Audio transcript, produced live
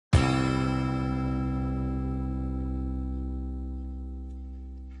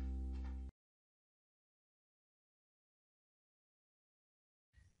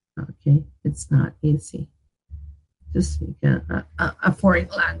Okay, it's not easy. Just speak a foreign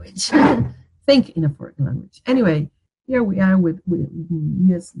language. Think in a foreign language. Anyway, here we are with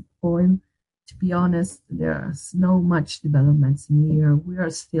US oil. To be honest, there's no much developments in here. We are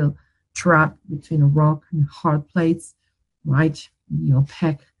still trapped between a rock and hard plates, right? The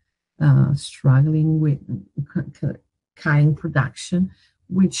OPEC struggling with cutting production,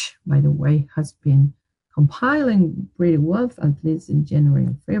 which, by the way, has been compiling pretty well, at least in January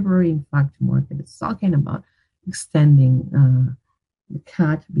and February. In fact, the market is talking about extending the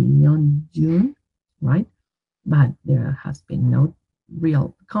cut beyond June, right? But there has been no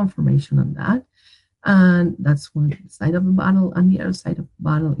real confirmation on that. And that's one side of the battle. And the other side of the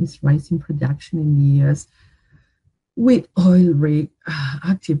battle is rising production in the US with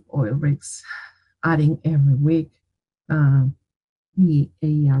active oil rigs adding every week. Uh, the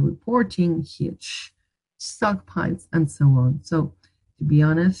AER reporting huge stockpiles and so on. So to be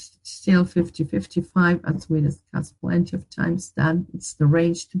honest, still 50-55, as we discussed plenty of times, that it's the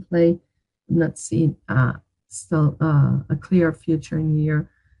range to play. I'm not seeing still a clear future in here.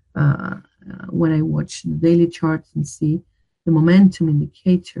 When I watch the daily charts and see the momentum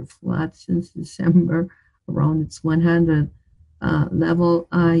indicator flat since December around its 100 level,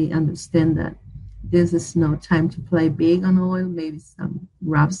 I understand that this is no time to play big on oil. Maybe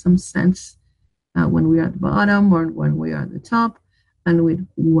grab some sense when we are at the bottom or when we are at the top, and with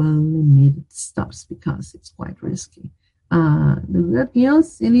well-limited stops because it's quite risky. The good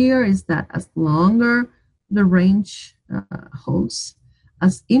news in here is that as longer the range holds,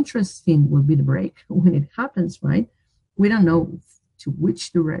 as interesting will be the break when it happens, right? We don't know to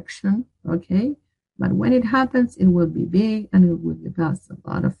which direction, okay? But when it happens, it will be big and it will give us a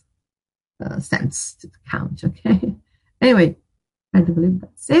lot of sense to count, okay? Anyway, I do believe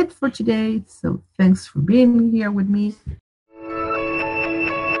that's it for today. So thanks for being here with me.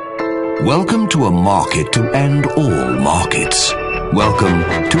 Welcome to a market to end all markets. Welcome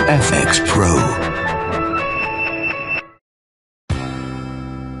to FX Pro.